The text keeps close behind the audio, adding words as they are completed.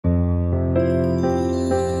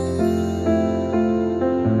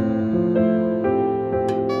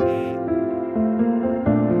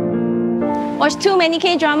watched too many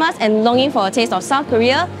K-dramas and longing for a taste of South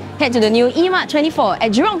Korea? Head to the new Emart24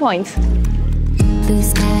 at Jurong Point. Blue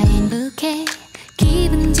sky and bouquet,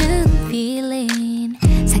 기분 좋은 feeling.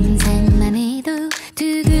 상상만 해도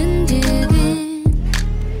두근두근.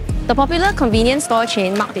 The popular convenience store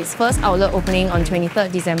chain marked its first outlet opening on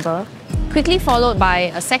 23rd December, quickly followed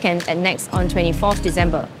by a second at Next on 24th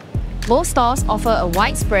December. Both stores offer a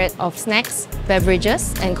wide spread of snacks,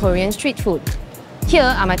 beverages, and Korean street food. Here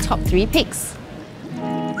are my top 3 picks.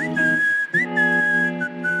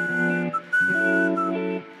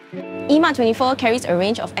 Emart24 carries a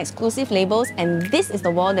range of exclusive labels, and this is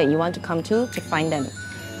the wall that you want to come to find them.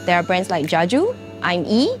 There are brands like Jeju, I'm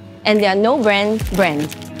E, and their no-brand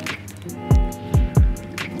brand.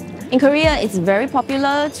 In Korea, it's very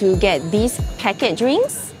popular to get these packet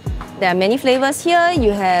drinks. There are many flavors here.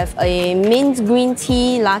 You have a mint green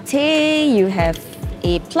tea latte, you have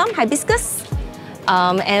a plum hibiscus.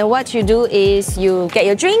 And what you do is you get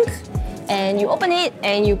your drink and you open it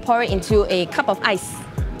and you pour it into a cup of ice.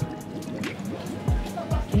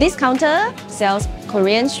 This counter sells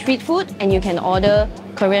Korean street food, and you can order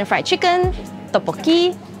Korean fried chicken,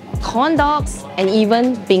 tteokbokki, corn dogs, and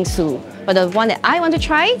even bingsu. But the one that I want to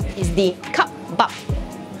try is the cup bap,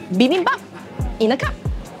 bibimbap in a cup.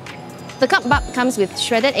 The cup bap comes with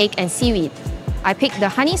shredded egg and seaweed. I picked the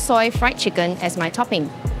honey soy fried chicken as my topping.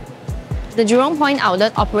 The Jurong Point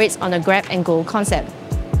outlet operates on a grab-and-go concept.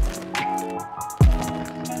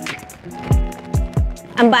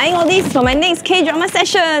 I'm buying all these for my next K-drama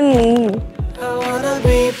session! I wanna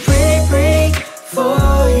be pretty, pretty for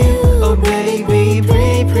you. Oh baby,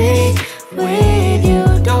 pretty, pretty.